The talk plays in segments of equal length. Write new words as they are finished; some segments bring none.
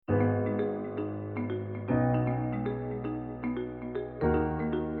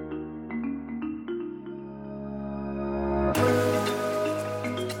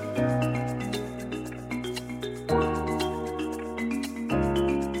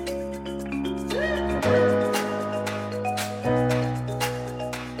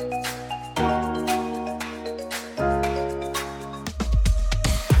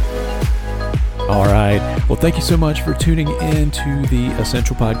thank you so much for tuning in to the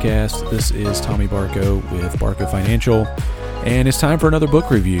Essential Podcast. This is Tommy Barco with Barco Financial, and it's time for another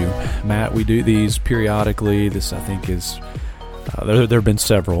book review. Matt, we do these periodically. This, I think, is there have been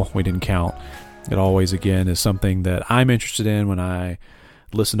several. We didn't count. It always, again, is something that I'm interested in when I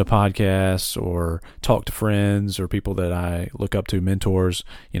listen to podcasts or talk to friends or people that I look up to, mentors.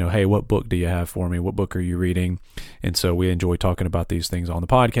 Hey, what book do you have for me? What book are you reading? And so we enjoy talking about these things on the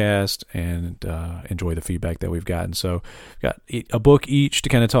podcast and enjoy the feedback that we've gotten. So we've got a book each to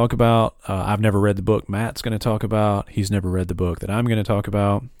kind of talk about. I've never read the book Matt's going to talk about. He's never read the book that I'm going to talk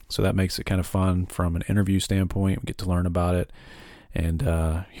about. So that makes it kind of fun from an interview standpoint. We get to learn about it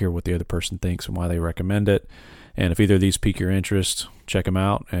and hear what the other person thinks and why they recommend it. And if either of these pique your interest, check them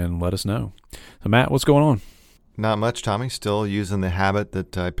out and let us know. So, Matt, what's going on? Not much, Tommy. Still using the habit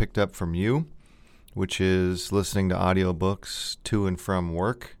that I picked up from you, which is listening to audiobooks to and from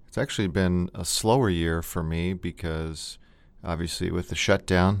work. It's actually been a slower year for me because, obviously, with the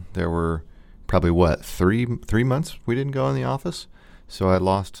shutdown, there were probably, three months we didn't go in the office? So I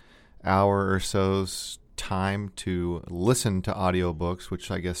lost an hour or so's time to listen to audiobooks,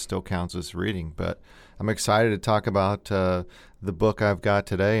 which I guess still counts as reading. But I'm excited to talk about the book I've got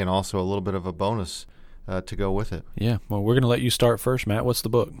today and also a little bit of a bonus to go with it. Yeah, well, we're going to let you start first, Matt. What's the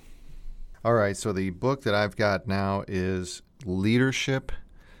book? All right, so the book that I've got now is Leadership,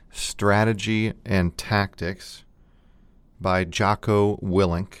 Strategy, and Tactics by Jocko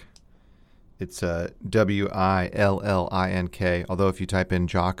Willink. It's Willink, although if you type in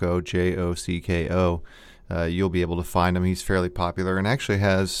Jocko, Jocko, you'll be able to find him. He's fairly popular and actually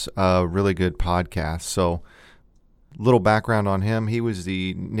has a really good podcast. So, little background on him. He was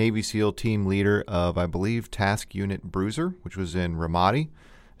the Navy SEAL team leader of, I believe, Task Unit Bruiser, which was in Ramadi.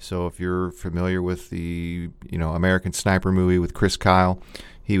 So if you're familiar with the American Sniper movie with Chris Kyle,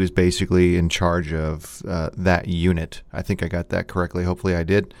 he was basically in charge of that unit. I think I got that correctly. Hopefully I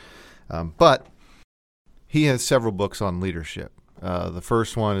did. But he has several books on leadership. The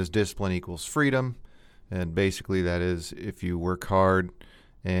first one is Discipline Equals Freedom. And basically that is if you work hard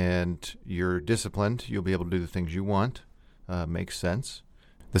and you're disciplined, you'll be able to do the things you want. Makes sense.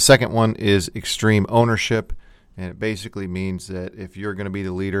 The second one is Extreme Ownership. And it basically means that if you're going to be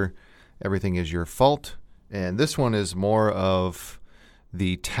the leader, everything is your fault. And this one is more of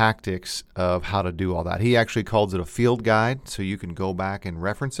the tactics of how to do all that. He actually calls it a field guide, so you can go back and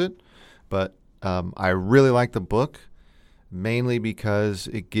reference it. But I really like the book. Mainly because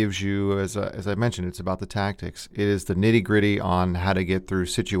it gives you, as I mentioned, it's about the tactics. It is the nitty-gritty on how to get through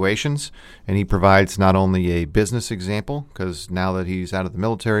situations, and he provides not only a business example, because now that he's out of the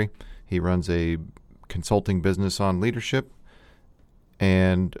military, he runs a consulting business on leadership,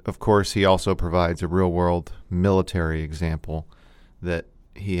 and, of course, he also provides a real-world military example that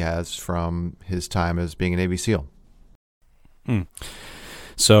he has from his time as being a Navy SEAL.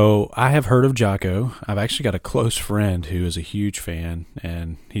 So I have heard of Jocko. I've actually got a close friend who is a huge fan,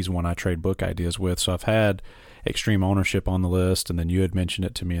 and he's one I trade book ideas with. So I've had Extreme Ownership on the list, and then you had mentioned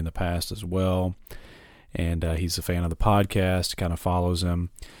it to me in the past as well. And he's a fan of the podcast, kind of follows him.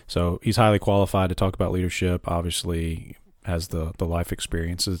 So he's highly qualified to talk about leadership, obviously has the life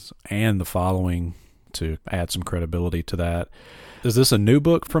experiences and the following to add some credibility to that. Is this a new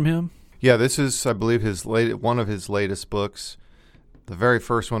book from him? Yeah, this is, I believe, one of his latest books. The very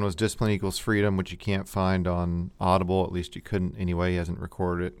first one was Discipline Equals Freedom, which you can't find on Audible. At least you couldn't anyway. He hasn't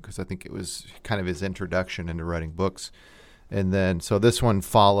recorded it because I think it was kind of his introduction into writing books. And then, so this one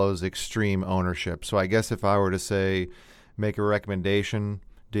follows Extreme Ownership. So I guess if I were to say, make a recommendation,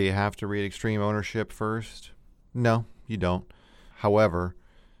 do you have to read Extreme Ownership first? No, you don't. However,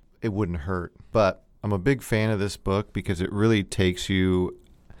 it wouldn't hurt. But I'm a big fan of this book because it really takes you...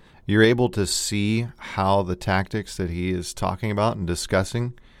 You're able to see how the tactics that he is talking about and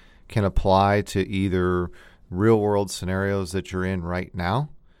discussing can apply to either real-world scenarios that you're in right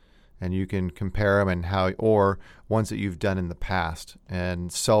now, and you can compare them or ones that you've done in the past.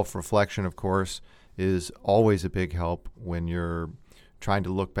 And self-reflection, of course, is always a big help when you're trying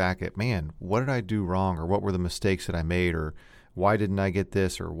to look back at, man, what did I do wrong, or what were the mistakes that I made, or why didn't I get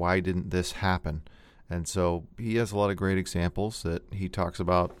this, or why didn't this happen? And so he has a lot of great examples that he talks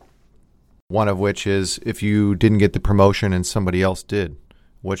about. One of which is if you didn't get the promotion and somebody else did,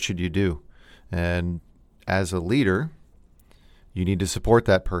 what should you do? And as a leader, you need to support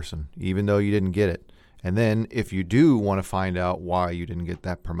that person, even though you didn't get it. And then if you do want to find out why you didn't get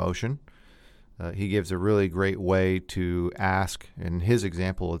that promotion, he gives a really great way to ask. In his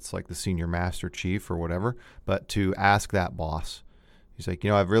example, it's like the senior master chief or whatever, but to ask that boss. He's like,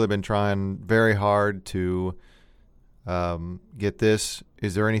 I've really been trying very hard to get this.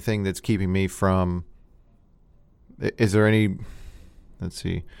 Is there anything that's keeping me from is there anything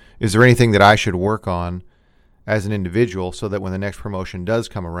that I should work on as an individual so that when the next promotion does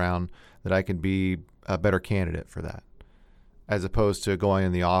come around, that I can be a better candidate for that, as opposed to going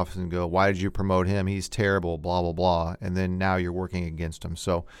in the office and go, why did you promote him? He's terrible, blah, blah, blah. And then now you're working against him.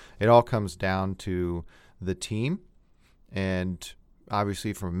 So it all comes down to the team. And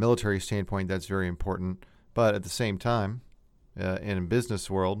obviously from a military standpoint, that's very important. But at the same time, in a business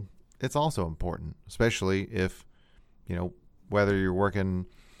world, it's also important, especially if, whether you're working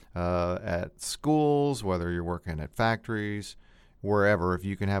at schools, whether you're working at factories, wherever, if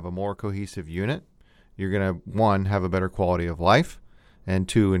you can have a more cohesive unit, you're going to, one, have a better quality of life, and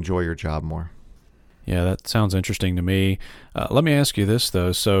two, enjoy your job more. Yeah, that sounds interesting to me. Let me ask you this,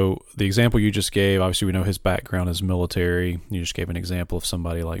 though. So the example you just gave, obviously we know his background is military. You just gave an example of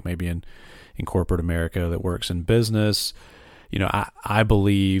somebody like maybe in corporate America that works in business. I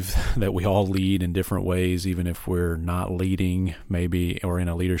believe that we all lead in different ways, even if we're not leading maybe or in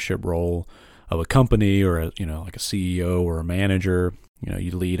a leadership role of a company or like a CEO or a manager.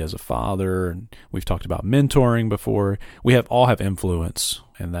 You lead as a father, and we've talked about mentoring before. We all have influence,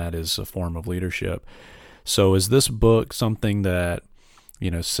 and that is a form of leadership. So is this book something that,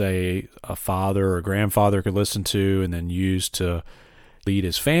 say a father or grandfather could listen to and then use to lead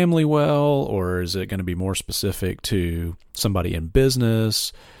his family well, or is it going to be more specific to somebody in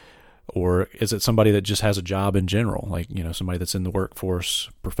business, or is it somebody that just has a job in general, like somebody that's in the workforce,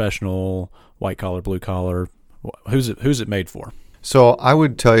 professional, white collar, blue collar? Who's it made for? So I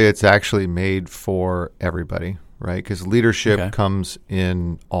would tell you it's actually made for everybody, right? Because leadership comes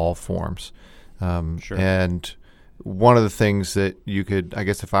in all forms. Sure. And one of the things that you could, I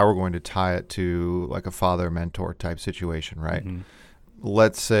guess if I were going to tie it to like a father-mentor type situation, right? Mm-hmm.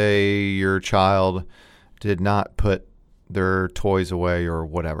 Let's say your child did not put their toys away or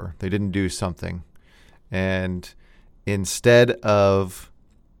whatever. They didn't do something. And instead of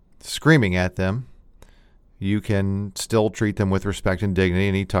screaming at them, you can still treat them with respect and dignity,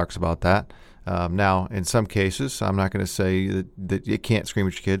 and he talks about that. Now, in some cases, I'm not going to say that you can't scream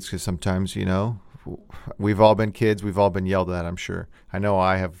at your kids, because sometimes, we've all been kids. We've all been yelled at, I'm sure. I know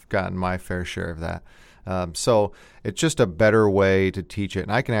I have gotten my fair share of that. So it's just a better way to teach it.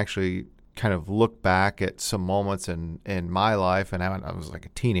 And I can actually kind of look back at some moments in my life, and I was like a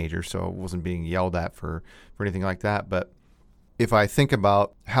teenager, so I wasn't being yelled at for anything like that. But if I think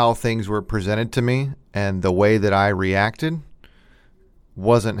about how things were presented to me and the way that I reacted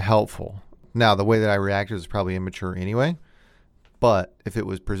wasn't helpful. Now, the way that I reacted was probably immature anyway, but if it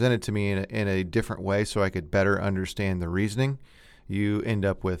was presented to me in a different way so I could better understand the reasoning, you end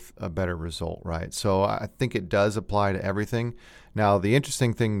up with a better result, right? So I think it does apply to everything. Now, the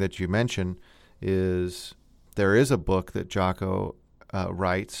interesting thing that you mentioned is there is a book that Jocko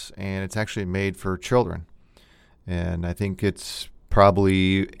writes, and it's actually made for children. And I think it's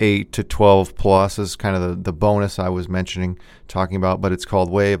probably 8 to 12 plus is kind of the bonus I was talking about, but it's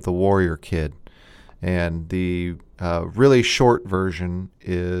called Way of the Warrior Kid. And the really short version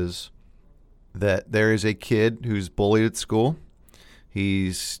is that there is a kid who's bullied at school.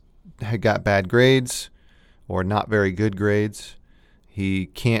 He's got bad grades or not very good grades. He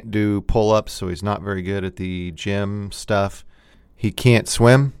can't do pull-ups, so he's not very good at the gym stuff. He can't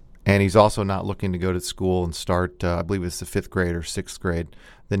swim. And he's also not looking to go to school and start, I believe it's the 5th grade or 6th grade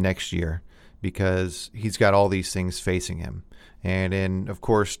the next year, because he's got all these things facing him. And in, of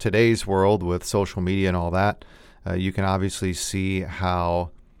course, today's world with social media and all that, you can obviously see how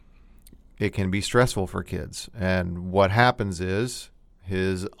it can be stressful for kids. And what happens is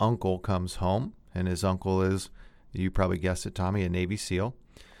his uncle comes home, and his uncle is, you probably guessed it, Tommy, a Navy SEAL,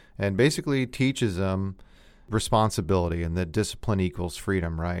 and basically teaches him responsibility and that discipline equals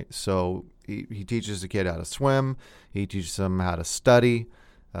freedom, right? So he teaches the kid how to swim. He teaches them how to study.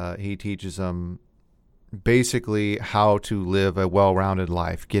 He teaches them basically how to live a well-rounded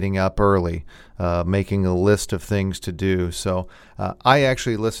life, getting up early, making a list of things to do. So I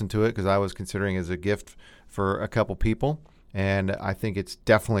actually listened to it because I was considering it as a gift for a couple people. And I think it's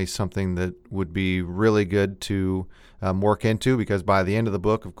definitely something that would be really good to work into, because by the end of the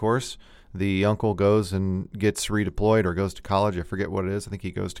book, of course, the uncle goes and gets redeployed or goes to college. I forget what it is. I think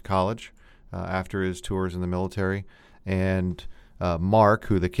he goes to college after his tours in the military. And Mark,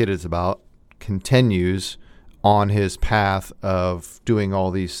 who the kid is about, continues on his path of doing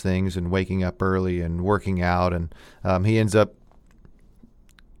all these things and waking up early and working out. And he ends up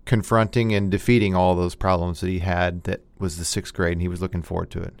confronting and defeating all those problems that he had that was the 6th grade, and he was looking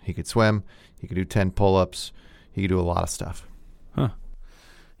forward to it. He could swim. He could do 10 pull-ups. He could do a lot of stuff. Huh.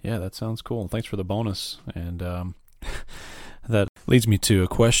 Yeah, that sounds cool. Thanks for the bonus. And that leads me to a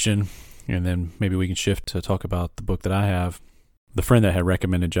question. and then maybe we can shift to talk about the book that I have. The friend that had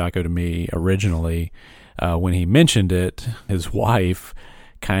recommended Jocko to me originally, when he mentioned it, his wife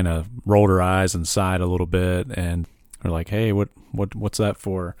kind of rolled her eyes and sighed a little bit, and we're like, "Hey, what's that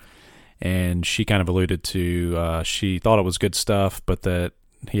for?" And she kind of alluded to she thought it was good stuff, but that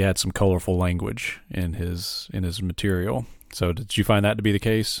he had some colorful language in his material. So, did you find that to be the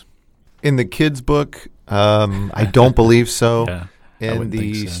case? In the kids' book, I don't believe so. Yeah, in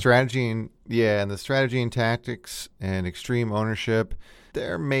the strategy and tactics and extreme ownership,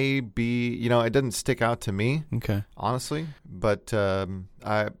 there may be, it doesn't stick out to me, honestly, but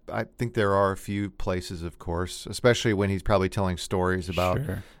I think there are a few places, of course, especially when he's probably telling stories about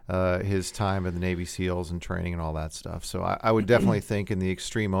his time in the Navy SEALs and training and all that stuff. So I would definitely think in the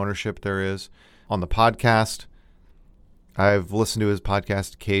extreme ownership there is. On the podcast, I've listened to his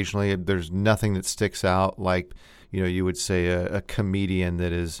podcast occasionally. There's nothing that sticks out like, you would say a comedian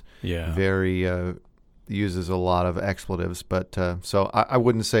that is very uses a lot of expletives. But so I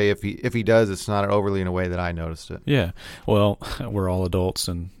wouldn't say if he does, it's not overly in a way that I noticed it. Yeah. Well, we're all adults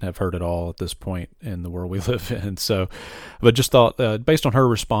and have heard it all at this point in the world we live in. So, but just thought based on her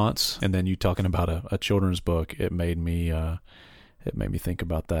response and then you talking about a children's book, it made me think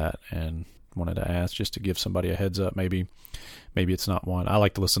about that and wanted to ask just to give somebody a heads up. Maybe it's not one. I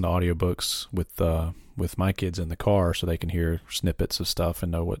like to listen to audiobooks with my kids in the car so they can hear snippets of stuff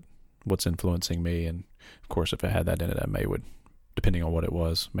and know what's influencing me. And of course, if it had that in it, I would, depending on what it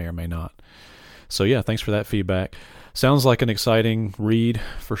was, may or may not. So yeah, thanks for that feedback. Sounds like an exciting read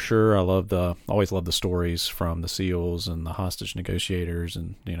for sure. Always love the stories from the SEALs and the hostage negotiators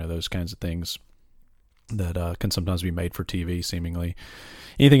and those kinds of things that can sometimes be made for TV, seemingly.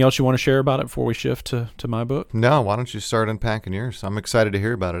 Anything else you want to share about it before we shift to my book? No, why don't you start unpacking yours? I'm excited to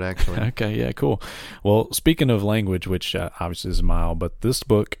hear about it, actually. Okay, yeah, cool. Well, speaking of language, which obviously is mild, but this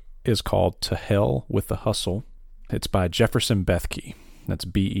book is called To Hell with the Hustle. It's by Jefferson Bethke. That's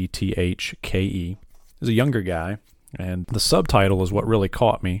Bethke. He's a younger guy, and the subtitle is what really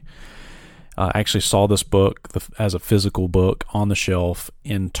caught me. I actually saw this book as a physical book on the shelf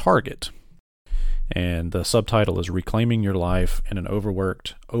in Target. And the subtitle is Reclaiming Your Life in an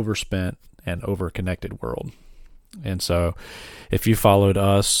Overworked, Overspent, and Overconnected World. And so if you followed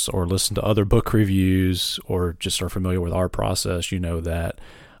us or listened to other book reviews or just are familiar with our process, you know that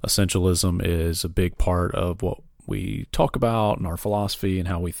essentialism is a big part of what we talk about and our philosophy and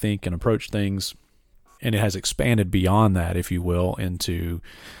how we think and approach things. And it has expanded beyond that, if you will, into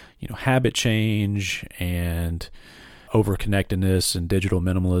habit change and overconnectedness and digital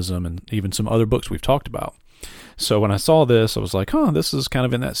minimalism and even some other books we've talked about. So when I saw this, I was like, this is kind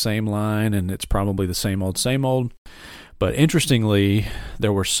of in that same line and it's probably the same old. But interestingly,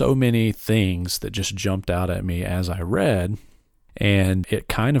 there were so many things that just jumped out at me as I read, and it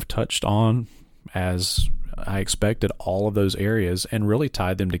kind of touched on, as I expected, all of those areas and really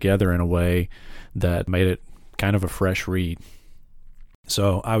tied them together in a way that made it kind of a fresh read.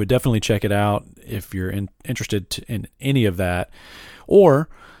 So I would definitely check it out if you're interested in any of that, or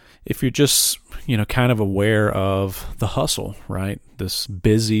if you're just, kind of aware of the hustle, right? This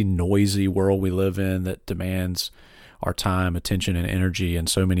busy, noisy world we live in that demands our time, attention, and energy in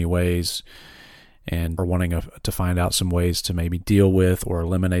so many ways, and are wanting to find out some ways to maybe deal with or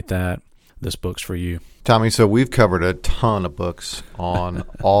eliminate that. This book's for you. Tommy, so we've covered a ton of books on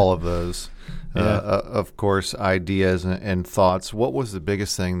all of those. Of course, ideas and thoughts. What was the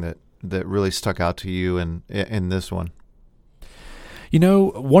biggest thing that really stuck out to you in this one?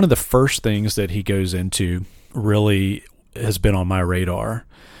 One of the first things that he goes into really has been on my radar,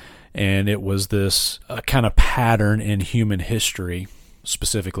 and it was this kind of pattern in human history,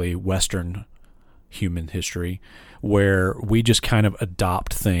 specifically Western human history, where we just kind of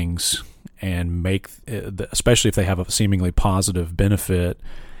adopt things and make, especially if they have a seemingly positive benefit,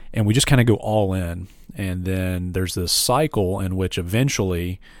 and we just kind of go all in. And then there's this cycle in which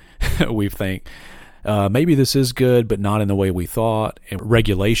eventually we think, maybe this is good, but not in the way we thought. And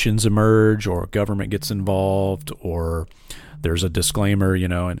regulations emerge, or government gets involved, or there's a disclaimer,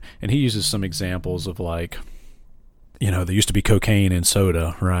 and he uses some examples of like, there used to be cocaine in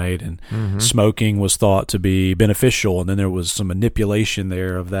soda, right? And smoking was thought to be beneficial. And then there was some manipulation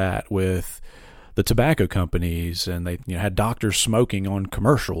there of that with the tobacco companies, and they had doctors smoking on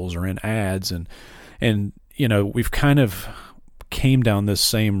commercials or in ads. And we've kind of came down this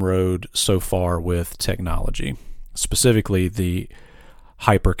same road so far with technology, specifically the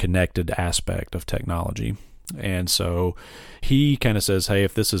hyper-connected aspect of technology. And so he kind of says, hey,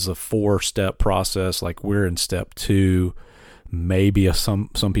 if this is a 4-step process, like we're in step 2, maybe some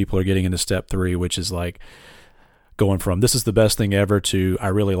people are getting into step 3, which is like going from this is the best thing ever to I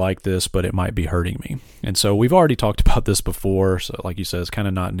really like this, but it might be hurting me. And so we've already talked about this before. So like you said, it's kind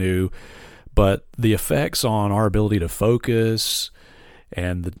of not new, but the effects on our ability to focus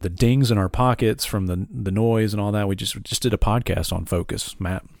and the dings in our pockets from the noise and all that. We just did a podcast on focus,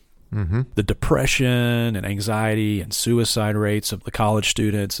 Matt. Mm-hmm. The depression and anxiety and suicide rates of the college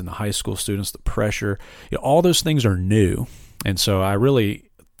students and the high school students, the pressure, all those things are new. And so I really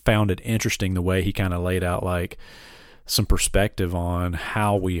found it interesting the way he kind of laid out like some perspective on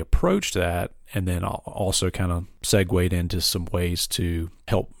how we approach that, and then also kind of segued into some ways to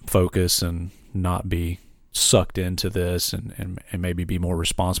help focus and not be sucked into this and maybe be more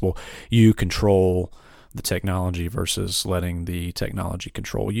responsible. You control the technology versus letting the technology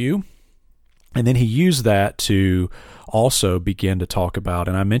control you. And then he used that to also begin to talk about,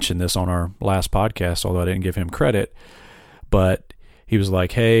 and I mentioned this on our last podcast, although I didn't give him credit, but he was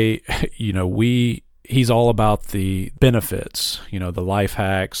like, hey, he's all about the benefits, the life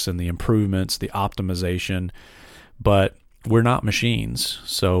hacks and the improvements, the optimization, but we're not machines.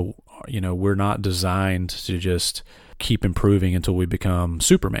 So, we're not designed to just keep improving until we become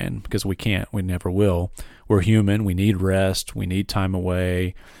Superman, because we can't, we never will. We're human. We need rest. We need time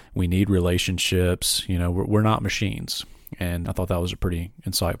away. We need relationships. We're not machines. And I thought that was a pretty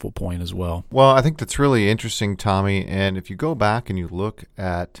insightful point as well. Well, I think that's really interesting, Tommy. And if you go back and you look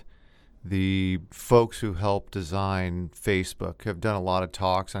at the folks who helped design Facebook, have done a lot of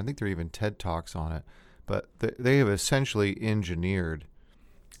talks. I think there are even TED Talks on it. But they have essentially engineered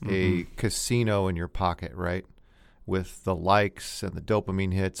a casino in your pocket, right? With the likes and the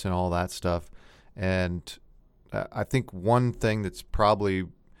dopamine hits and all that stuff. And I think one thing that's probably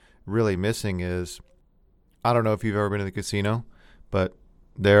really missing is, I don't know if you've ever been to the casino, but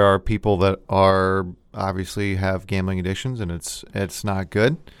there are people that are obviously have gambling addictions, and it's not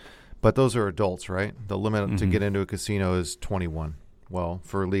good. But those are adults, right? The limit to get into a casino is 21. Well,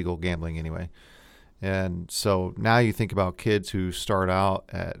 for legal gambling anyway. And so now you think about kids who start out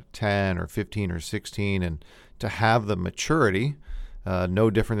at 10 or 15 or 16, and to have the maturity, no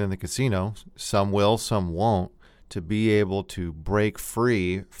different than the casino, some will, some won't, to be able to break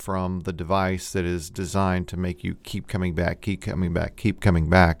free from the device that is designed to make you keep coming back, keep coming back, keep coming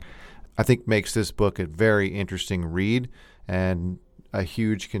back, I think makes this book a very interesting read and a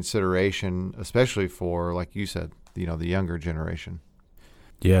huge consideration, especially for, like you said, the younger generation.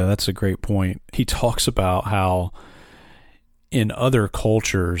 Yeah, that's a great point. He talks about how in other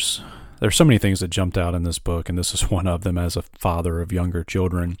cultures, there's so many things that jumped out in this book, and this is one of them as a father of younger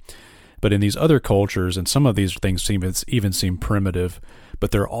children. But in these other cultures, and some of these things even seem primitive, but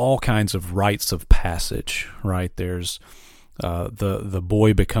there are all kinds of rites of passage, right? There's the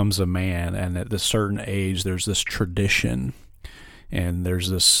boy becomes a man, and at a certain age, there's this tradition, and there's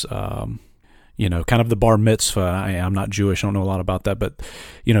this kind of the bar mitzvah. I'm not Jewish, I don't know a lot about that, but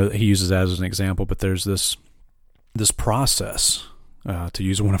he uses that as an example. But there's this process, to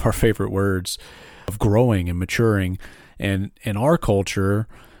use one of our favorite words, of growing and maturing. And in our culture,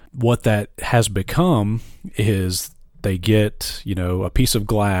 what that has become is they get, a piece of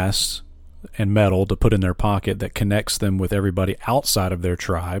glass and metal to put in their pocket that connects them with everybody outside of their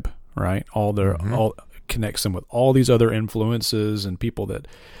tribe, right? All connects them with all these other influences and people that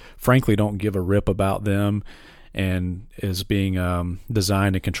frankly don't give a rip about them, and is being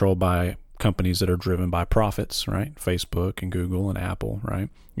designed and controlled by companies that are driven by profits, right? Facebook and Google and Apple, right?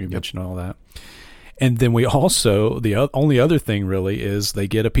 You mentioned all that. And then we also, the only other thing really is they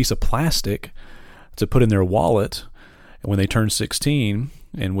get a piece of plastic to put in their wallet when they turn 16,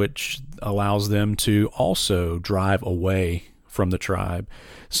 and which allows them to also drive away from the tribe.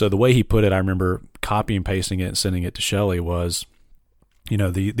 So the way he put it, I remember copy and pasting it and sending it to Shelley, was,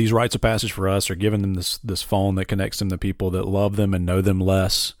 these rites of passage for us are giving them this phone that connects them to people that love them and know them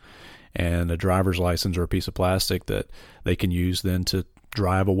less, and a driver's license or a piece of plastic that they can use then to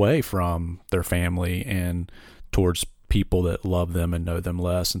drive away from their family and towards people that love them and know them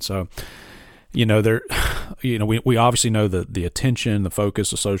less. And so, we obviously know that the attention, the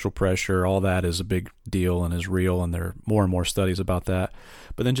focus, the social pressure, all that is a big deal and is real, and there are more and more studies about that.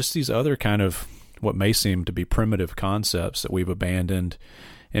 But then just these other kind of what may seem to be primitive concepts that we've abandoned,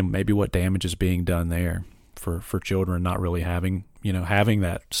 and maybe what damage is being done there for children not really having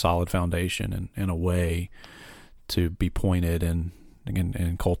that solid foundation and a way to be pointed and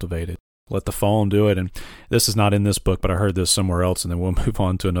cultivated. Let the phone do it. And this is not in this book, but I heard this somewhere else, and then we'll move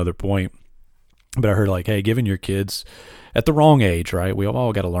on to another point. But I heard hey, giving your kids at the wrong age, right? We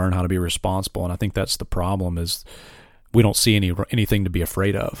all got to learn how to be responsible. And I think that's the problem, is we don't see anything to be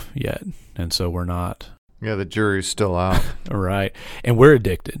afraid of yet. And so we're not Yeah, the jury's still out. Right. And we're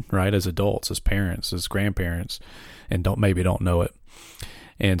addicted, right, as adults, as parents, as grandparents, and maybe don't know it.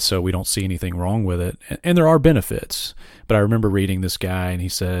 And so we don't see anything wrong with it. And there are benefits. But I remember reading this guy, and he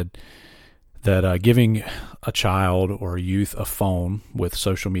said that giving a child or a youth a phone with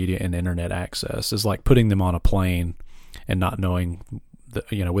social media and internet access is like putting them on a plane and not knowing,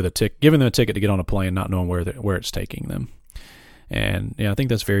 giving them a ticket to get on a plane, not knowing where it's taking them. And I think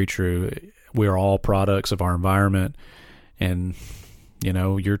that's very true. We are all products of our environment, and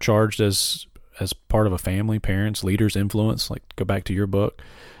you're charged as part of a family, parents, leaders, influence. Like, go back to your book,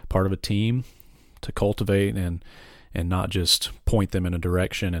 part of a team, to cultivate and not just point them in a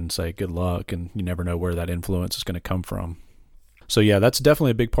direction and say good luck, and you never know where that influence is going to come from. So yeah, that's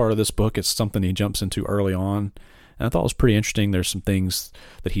definitely a big part of this book. It's something he jumps into early on, and I thought it was pretty interesting. There's some things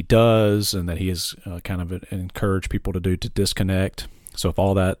that he does and that he has kind of encouraged people to do to disconnect. So if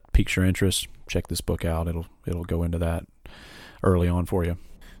all that piques your interest, check this book out. It'll go into that early on for you.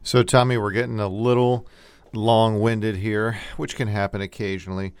 So Tommy, we're getting a little long-winded here, which can happen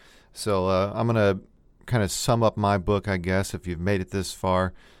occasionally. So I'm going to kind of sum up my book, I guess, if you've made it this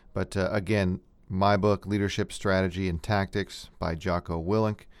far. But again, my book, Leadership Strategy and Tactics by Jocko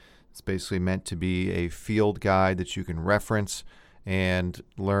Willink. It's basically meant to be a field guide that you can reference and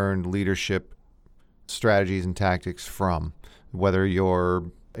learn leadership strategies and tactics from, whether you're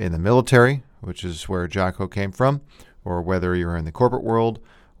in the military, which is where Jocko came from, or whether you're in the corporate world,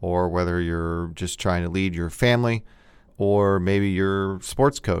 or whether you're just trying to lead your family, or maybe you're a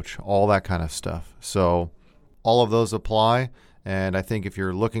sports coach, all that kind of stuff. So all of those apply, and I think if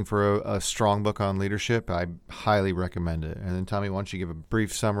you're looking for a strong book on leadership, I highly recommend it. And then, Tommy, why don't you give a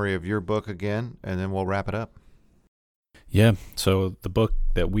brief summary of your book again, and then we'll wrap it up. Yeah, so the book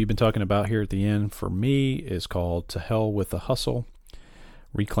that we've been talking about here at the end for me is called To Hell with the Hustle,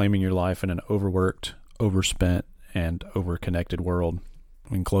 Reclaiming Your Life in an Overworked, Overspent, and Overconnected World.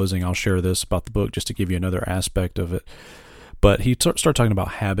 In closing, I'll share this about the book just to give you another aspect of it. But he started talking about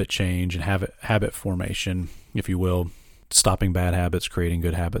habit change and habit formation, if you will, stopping bad habits, creating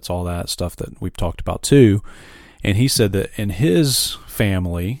good habits, all that stuff that we've talked about too. And he said that in his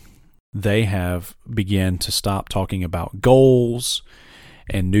family, they have begun to stop talking about goals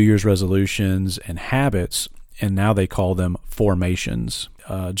and New Year's resolutions and habits, and now they call them formations.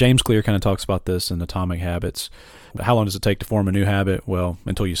 James Clear kind of talks about this in Atomic Habits. How long does it take to form a new habit? Well,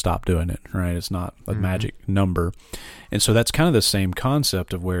 until you stop doing it, right? It's not a magic number. And so that's kind of the same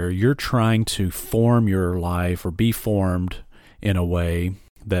concept of where you're trying to form your life or be formed in a way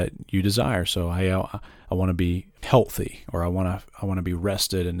that you desire. So I want to be healthy, or I want to be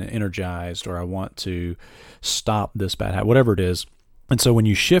rested and energized, or I want to stop this bad habit, whatever it is. And so when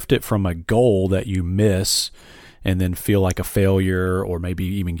you shift it from a goal that you miss and then feel like a failure or maybe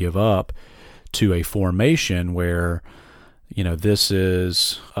even give up, to a formation where, this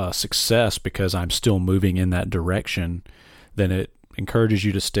is a success because I'm still moving in that direction, then it encourages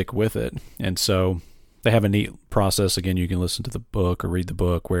you to stick with it. And so they have a neat process. Again, you can listen to the book or read the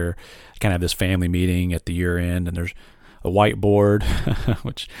book, where kind of have this family meeting at the year end, and there's a whiteboard,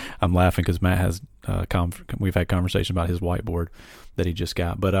 which I'm laughing because Matt has, we've had conversation about his whiteboard that he just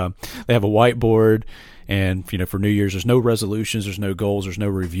got. But they have a whiteboard, and for New Year's, there's no resolutions, there's no goals, there's no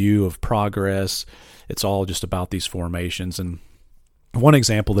review of progress. It's all just about these formations. And one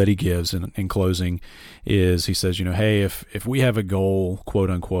example that he gives in closing is, he says, hey, if we have a goal,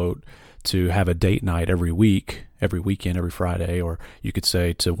 quote unquote, to have a date night every week, every weekend, every Friday, or you could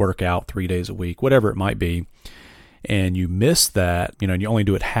say to work out 3 days a week, whatever it might be, and you miss that, and you only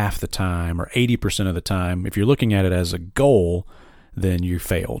do it half the time or 80% of the time, if you're looking at it as a goal, then you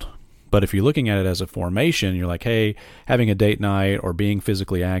failed. But if you're looking at it as a formation, you're like, hey, having a date night or being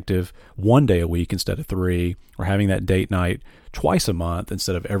physically active 1 day a week instead of 3, or having that date night twice a month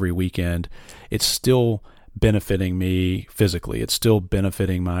instead of every weekend, it's still benefiting me physically. It's still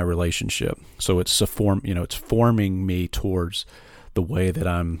benefiting my relationship. So it's it's forming me towards the way that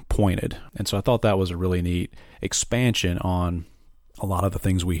I'm pointed. And so I thought that was a really neat expansion on a lot of the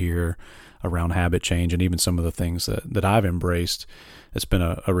things we hear around habit change, and even some of the things that I've embraced. It's been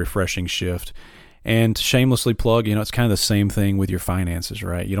a refreshing shift. And shamelessly plug, it's kind of the same thing with your finances,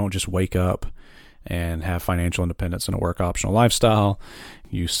 right? You don't just wake up and have financial independence and a work optional lifestyle.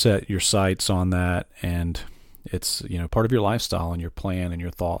 You set your sights on that, and it's part of your lifestyle and your plan and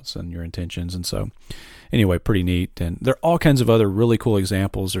your thoughts and your intentions. And so anyway, pretty neat. And there are all kinds of other really cool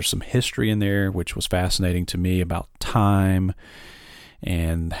examples. There's some history in there, which was fascinating to me, about time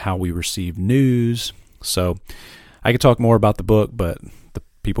and how we receive news. So I could talk more about the book, but the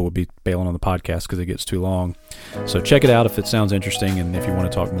people would be bailing on the podcast because it gets too long. So check it out if it sounds interesting, and if you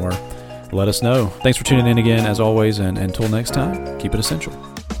want to talk more let us know. Thanks for tuning in again, as always, and until next time, keep it essential.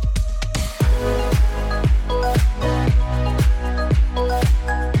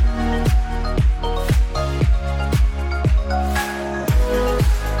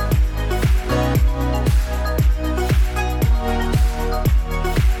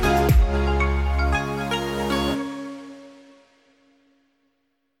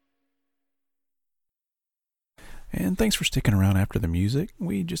 And thanks for sticking around after the music.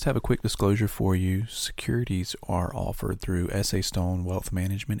 We just have a quick disclosure for you. Securities are offered through S.A. Stone Wealth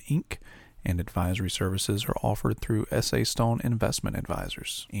Management, Inc., and advisory services are offered through S.A. Stone Investment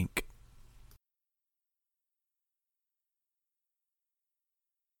Advisors, Inc.